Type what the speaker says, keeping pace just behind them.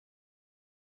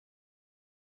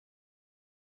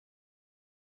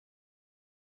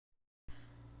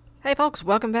Hey folks,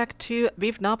 welcome back to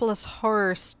Beefgnawpolis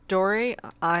Horror Story.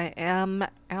 I am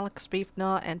Alex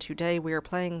Beefgnaw, and today we are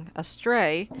playing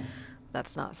Astray.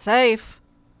 That's not safe.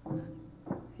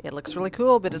 It looks really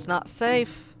cool, but it's not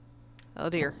safe.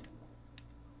 Oh dear.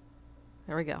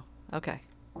 There we go. Okay.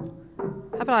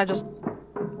 How about I just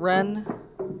run?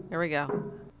 There we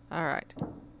go. Alright.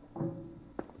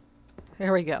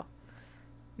 There we go.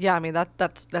 Yeah, I mean,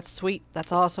 that's sweet.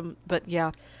 That's awesome. But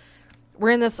yeah, we're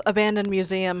in this abandoned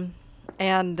museum,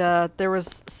 and there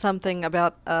was something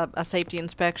about a safety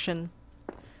inspection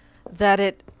that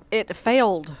it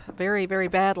failed very, very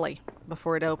badly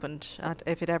before it opened.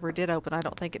 If it ever did open, I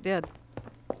don't think it did.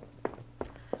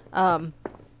 And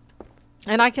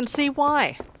I can see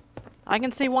why. I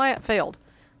can see why it failed,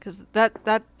 because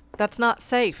that's not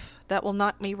safe. That will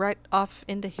knock me right off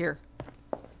into here.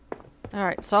 All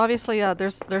right, so obviously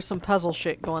there's some puzzle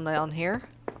shit going on here.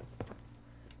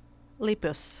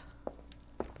 Lepus.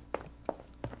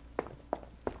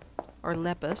 Or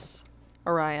Lepus.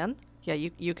 Orion. Yeah,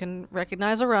 you can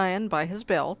recognize Orion by his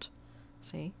belt.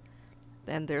 See?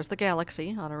 Then there's the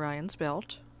galaxy on Orion's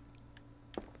belt.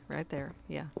 Right there,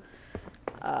 yeah.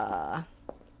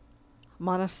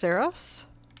 Monoceros.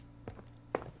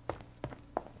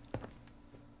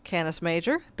 Canis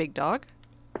Major, big dog.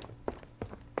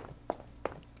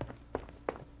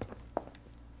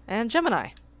 And Gemini.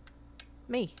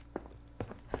 Me.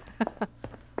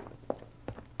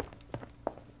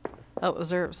 Oh,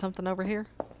 was there something over here?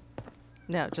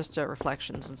 No, just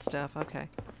reflections and stuff. Okay.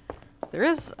 There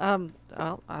is, well,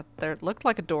 there looked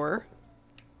like a door.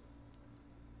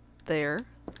 There.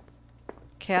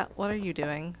 Cat, what are you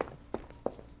doing?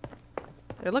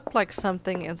 There looked like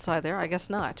something inside there. I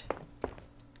guess not.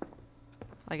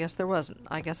 I guess there wasn't.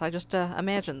 I guess I just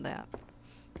imagined that.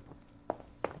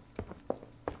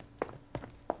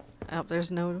 Oh, there's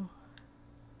no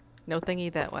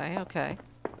thingy that way. Okay.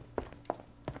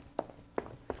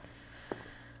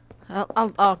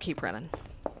 I'll keep running.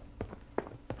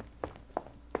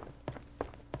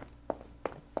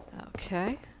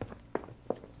 Okay.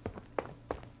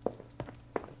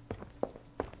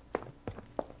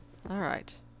 All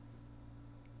right.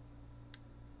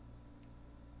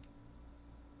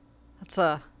 Let's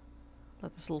let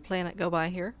this little planet go by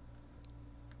here.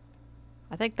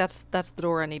 I think that's the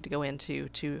door I need to go into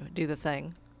to do the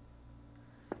thing.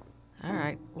 All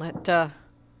right. Don't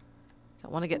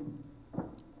want to get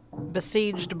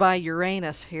besieged by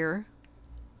Uranus here.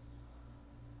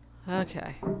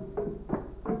 Okay.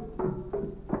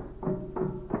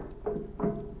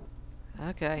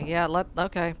 Okay, yeah,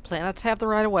 okay. Planets have the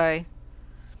right of way.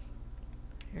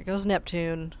 Here goes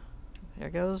Neptune. There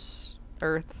goes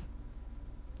Earth.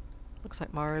 Looks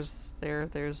like Mars.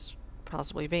 There's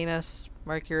possibly Venus,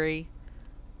 Mercury.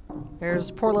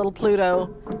 There's poor little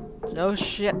Pluto. Oh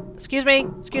shit. Excuse me.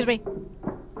 Excuse me.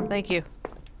 Thank you.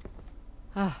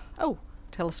 Oh,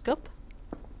 telescope.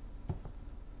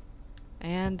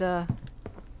 And, oh,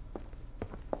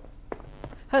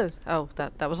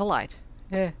 that was a light.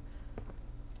 Yeah.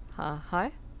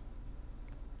 Hi?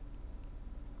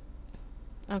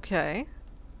 Okay.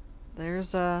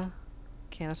 There's,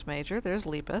 Canis Major. There's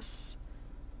Lepus.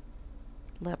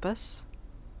 Lepus.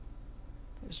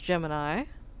 There's Gemini.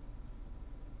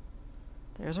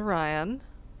 There's Orion.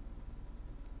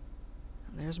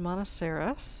 And there's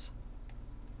Monoceros.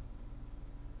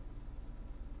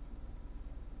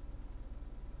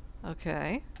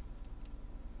 Okay.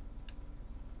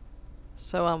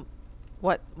 So,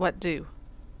 what do?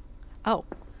 Oh,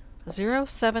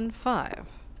 075.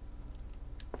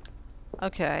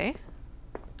 Okay.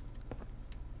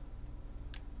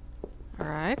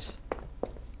 Alright.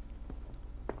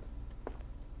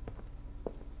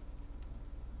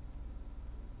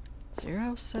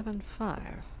 Zero 7 5.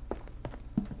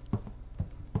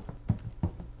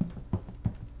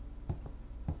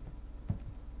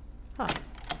 Huh.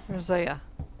 There's a,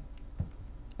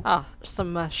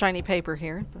 some shiny paper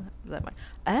here. That might.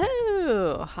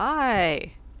 Oh,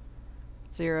 hi.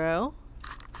 0.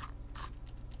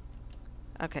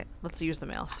 Okay, let's use the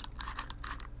mouse.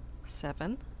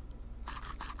 7.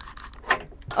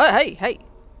 Oh, hey.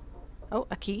 Oh,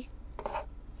 a key.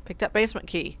 Picked up basement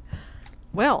key.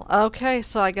 Well, okay,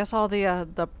 so I guess all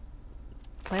the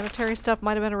planetary stuff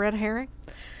might have been a red herring.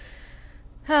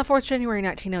 4th January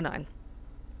 1909.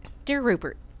 Dear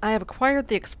Rupert, I have acquired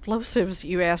the explosives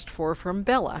you asked for from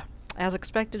Bella. As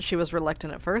expected, she was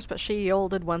reluctant at first, but she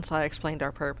yielded once I explained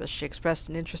our purpose. She expressed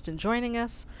an interest in joining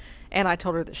us, and I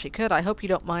told her that she could. I hope you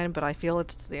don't mind, but I feel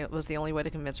it was the only way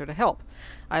to convince her to help.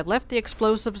 I've left the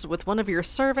explosives with one of your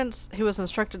servants, who was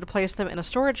instructed to place them in a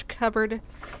storage cupboard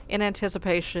in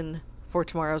anticipation for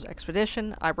tomorrow's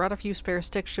expedition. I brought a few spare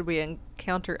sticks should we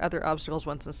encounter other obstacles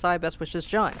once inside. Best wishes,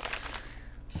 John.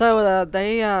 So,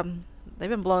 they've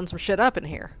been blowing some shit up in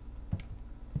here.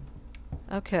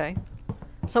 Okay.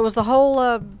 So was the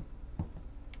whole,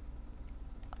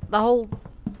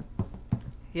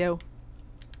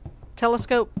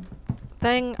 telescope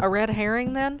thing a red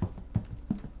herring then?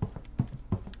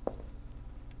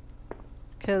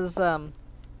 'Cause, alright.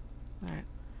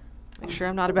 Make sure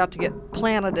I'm not about to get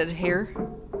planeted here.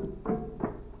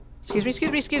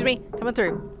 Excuse me. Coming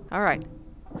through. Alright.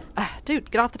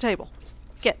 Dude, get off the table.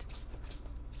 Get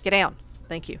down.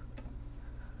 Thank you.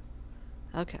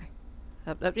 Okay.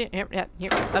 Up, here.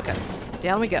 Okay.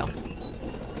 Down we go.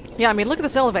 Yeah, I mean, look at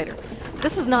this elevator.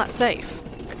 This is not safe.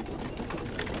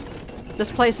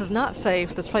 This place is not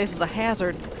safe. This place is a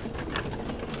hazard.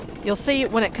 You'll see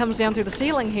when it comes down through the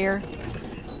ceiling here,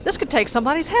 this could take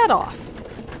somebody's head off.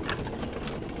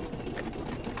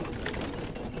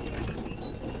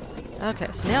 Okay,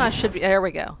 so now I should be... There we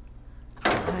go.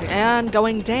 And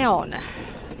going down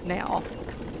now.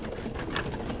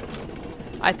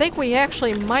 I think we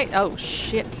actually might... Oh,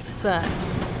 shit, son.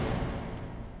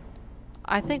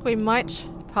 I think we might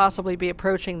possibly be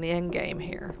approaching the end game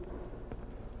here.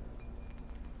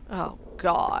 Oh,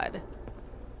 God.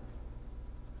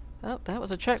 Oh, that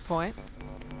was a checkpoint.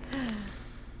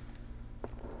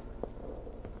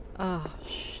 Oh,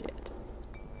 shit.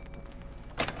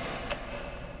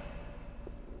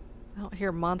 I don't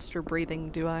hear monster breathing,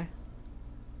 do I?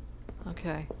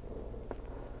 Okay.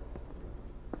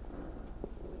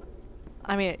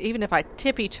 I mean, even if I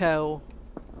tippy-toe,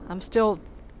 I'm still...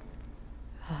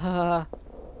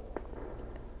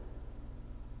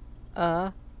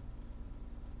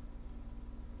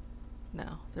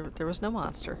 No, there was no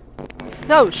monster.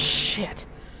 No, shit!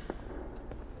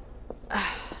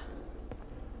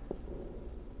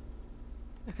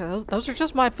 Okay, those are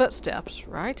just my footsteps,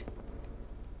 right?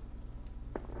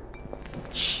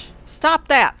 Shh! Stop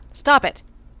that! Stop it!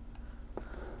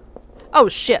 Oh,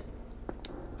 shit!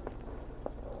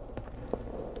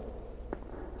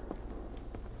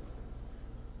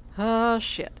 Oh,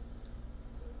 shit.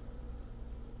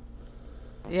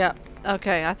 Yep.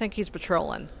 Okay, I think he's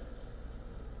patrolling.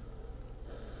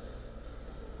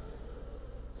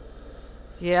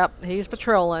 Yep, he's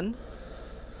patrolling.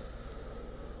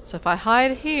 So if I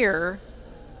hide here,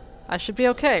 I should be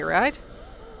okay, right?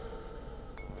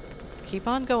 Keep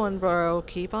on going, bro.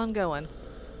 Keep on going.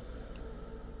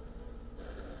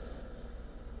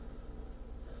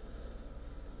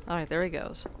 Alright, there he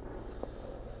goes.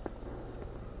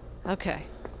 Okay.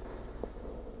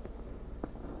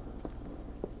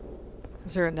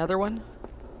 Is there another one?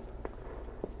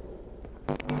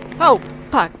 Oh,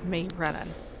 fuck me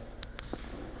running.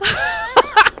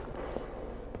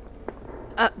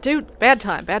 Dude, bad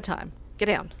time. Get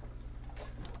down.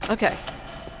 Okay.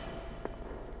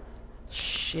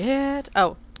 Shit.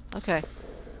 Oh, okay.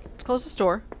 Let's close this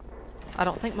door. I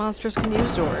don't think monsters can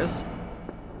use doors.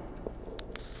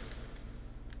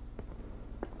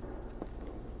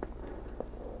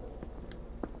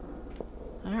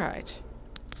 Alright.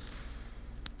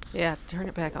 Yeah, turn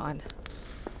it back on.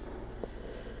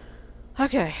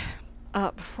 Okay.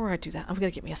 Before I do that, I'm gonna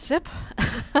get me a sip.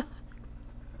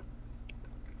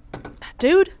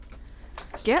 Dude!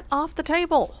 Get off the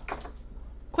table!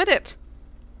 Quit it!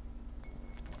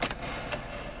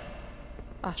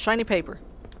 Shiny paper.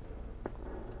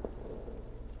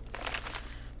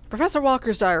 Professor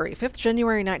Walker's diary, 5th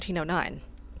January 1909.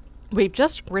 We've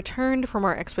just returned from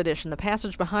our expedition. The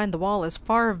passage behind the wall is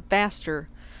far vaster.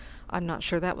 I'm not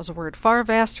sure that was a word. Far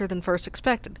vaster than first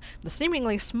expected. The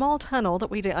seemingly small tunnel that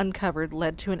we'd uncovered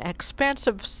led to an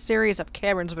expansive series of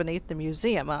caverns beneath the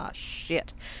museum. Ah,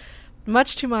 shit.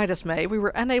 Much to my dismay, we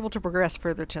were unable to progress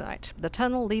further tonight. The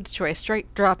tunnel leads to a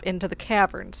straight drop into the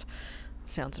caverns.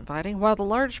 Sounds inviting. While the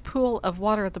large pool of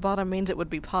water at the bottom means it would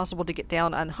be possible to get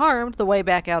down unharmed, the way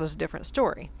back out is a different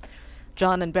story.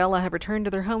 John and Bella have returned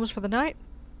to their homes for the night.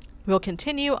 We'll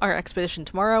continue our expedition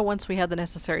tomorrow once we have the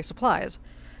necessary supplies.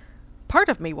 Part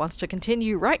of me wants to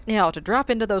continue right now to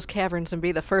drop into those caverns and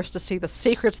be the first to see the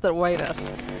secrets that await us.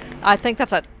 I think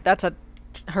that's a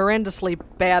horrendously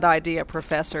bad idea,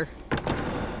 Professor.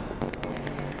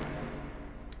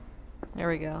 There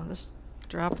we go. Just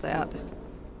drop that.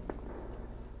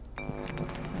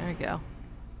 There we go.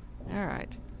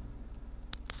 Alright.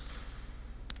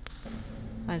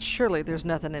 And surely there's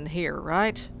nothing in here,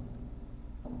 right?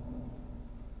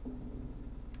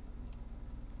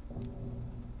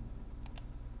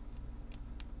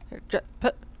 Here,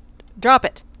 drop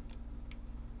it!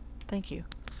 Thank you.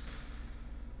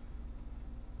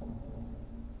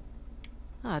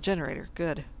 Ah, generator.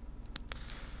 Good.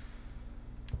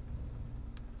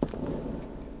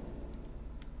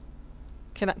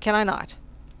 Can I not?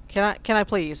 Can I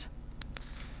please?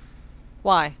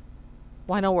 Why?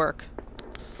 Why no work?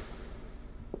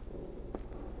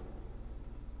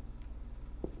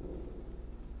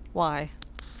 Why?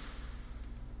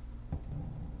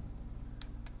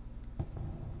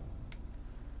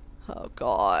 Oh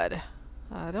God.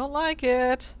 I don't like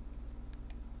it.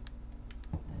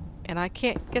 And I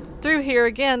can't get through here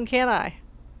again, can I?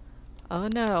 Oh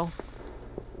no.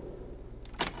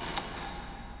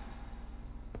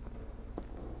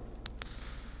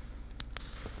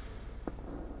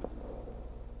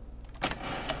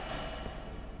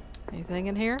 Anything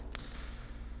in here?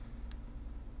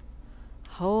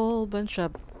 Whole bunch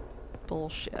of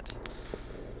bullshit.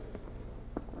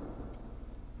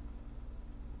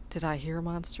 Did I hear a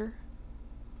monster?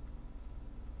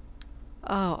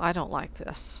 Oh, I don't like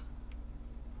this.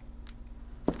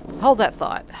 Hold that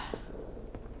thought.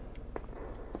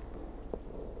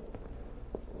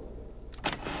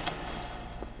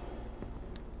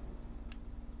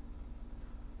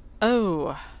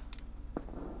 Oh.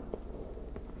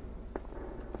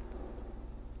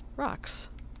 Rocks.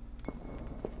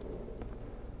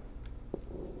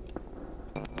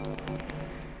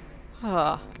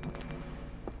 Huh.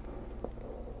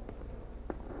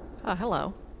 Oh,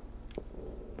 hello.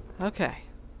 Okay.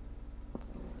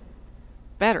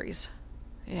 Batteries.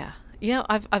 Yeah. You know,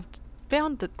 I've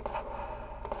found that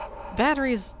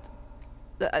batteries...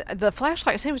 The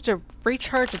flashlight seems to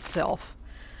recharge itself.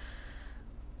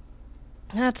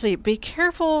 Let's see. Be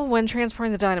careful when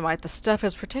transporting the dynamite. The stuff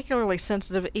is particularly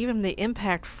sensitive. Even the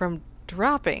impact from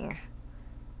dropping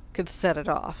could set it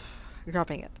off.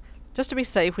 Dropping it. Just to be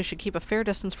safe, we should keep a fair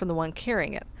distance from the one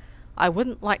carrying it. I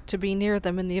wouldn't like to be near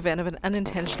them in the event of an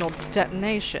unintentional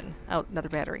detonation. Oh, another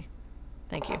battery.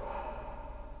 Thank you.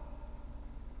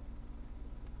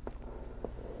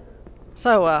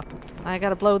 So, I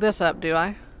gotta blow this up, do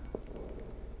I?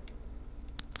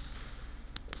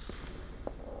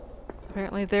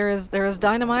 Apparently there is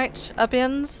dynamite up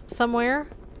ends somewhere.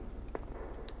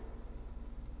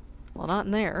 Well, not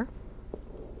in there.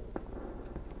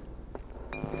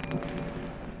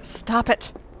 Stop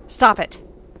it! Stop it!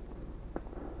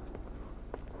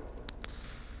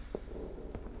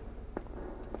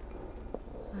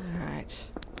 Alright.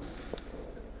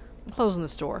 I'm closing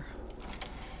this door.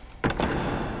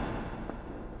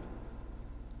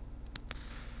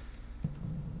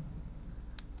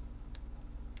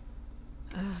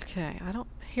 Okay, I don't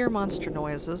hear monster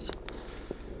noises.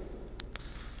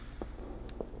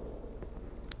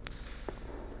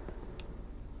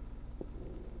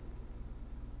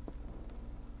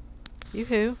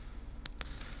 Yoo-hoo.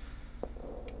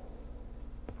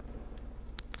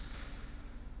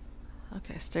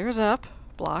 Okay, stairs up.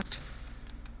 Blocked.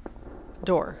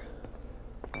 Door.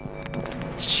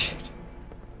 Shit.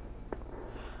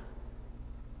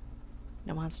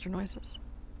 No monster noises.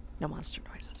 No monster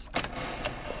noises.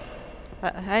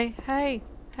 Hey, hey,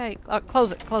 hey.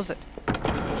 Close it, close it.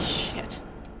 Shit.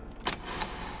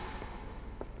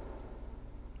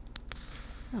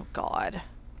 Oh, God.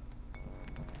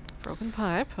 Broken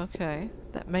pipe, okay.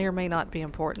 That may or may not be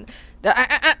important. Get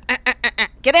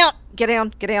out! Get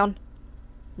down! Get down!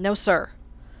 No, sir.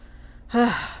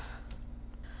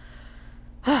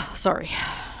 Sorry.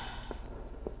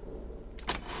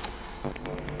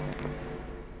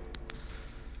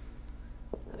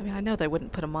 I mean, I know they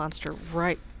wouldn't put a monster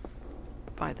right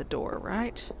by the door,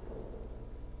 right?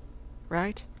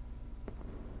 Right?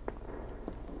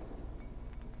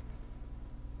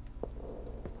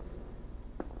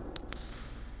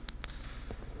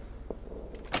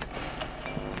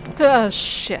 Oh,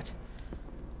 shit.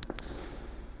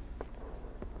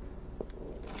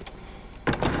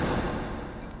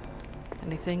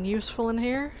 Anything useful in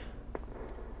here?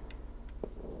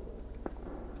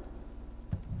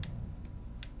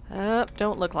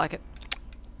 Don't look like it.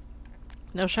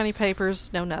 No shiny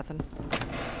papers, no nothing.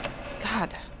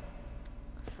 God.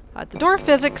 The door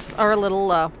physics are a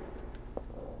little,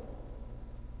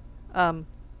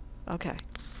 okay.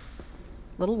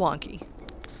 Little wonky.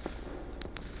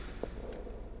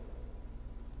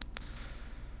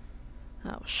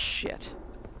 Oh, shit.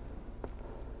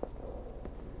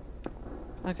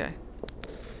 Okay.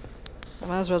 I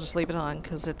might as well just leave it on,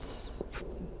 because it's...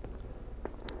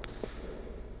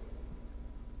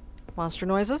 Monster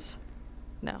noises?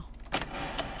 No.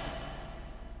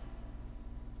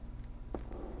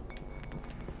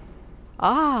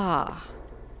 Ah!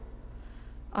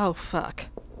 Oh, fuck.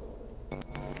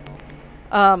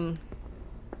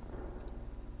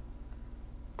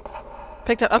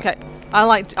 Picked up... Okay.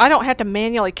 I don't have to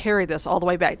manually carry this all the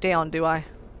way back down, do I?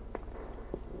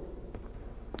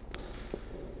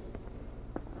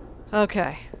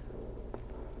 Okay.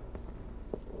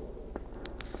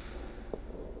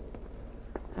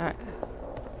 Alright.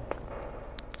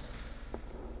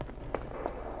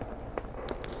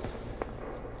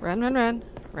 Run, run, run.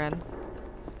 Run.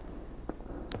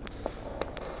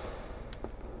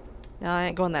 No, I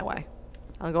ain't going that way.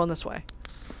 I'm going this way.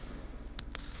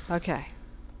 Okay.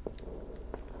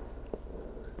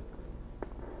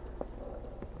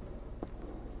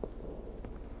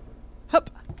 Hup.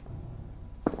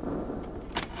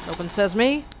 Open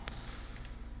sesame.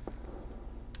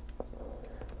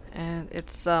 And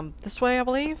it's, this way, I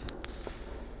believe.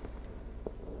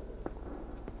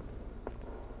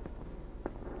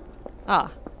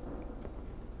 Ah.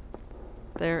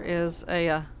 There is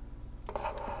a,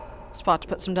 spot to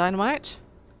put some dynamite.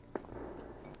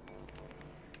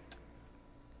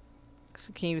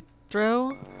 So can you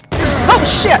throw? Oh,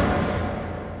 shit!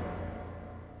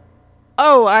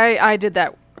 Oh, I did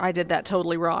that. I did that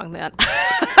totally wrong then.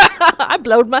 I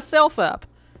blowed myself up.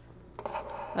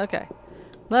 Okay.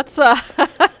 Let's,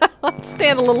 let's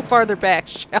stand a little farther back,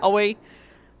 shall we?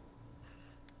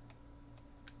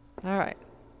 Alright.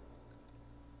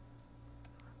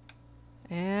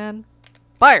 And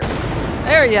fire!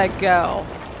 There you go!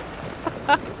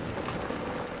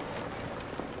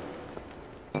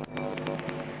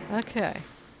 Okay.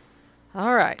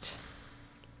 Alright.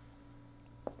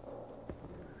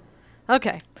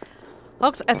 Okay.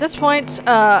 Folks, at this point,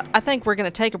 I think we're going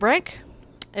to take a break.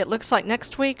 It looks like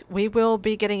next week we will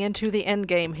be getting into the end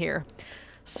game here.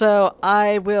 So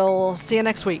I will see you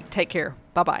next week. Take care.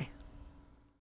 Bye-bye.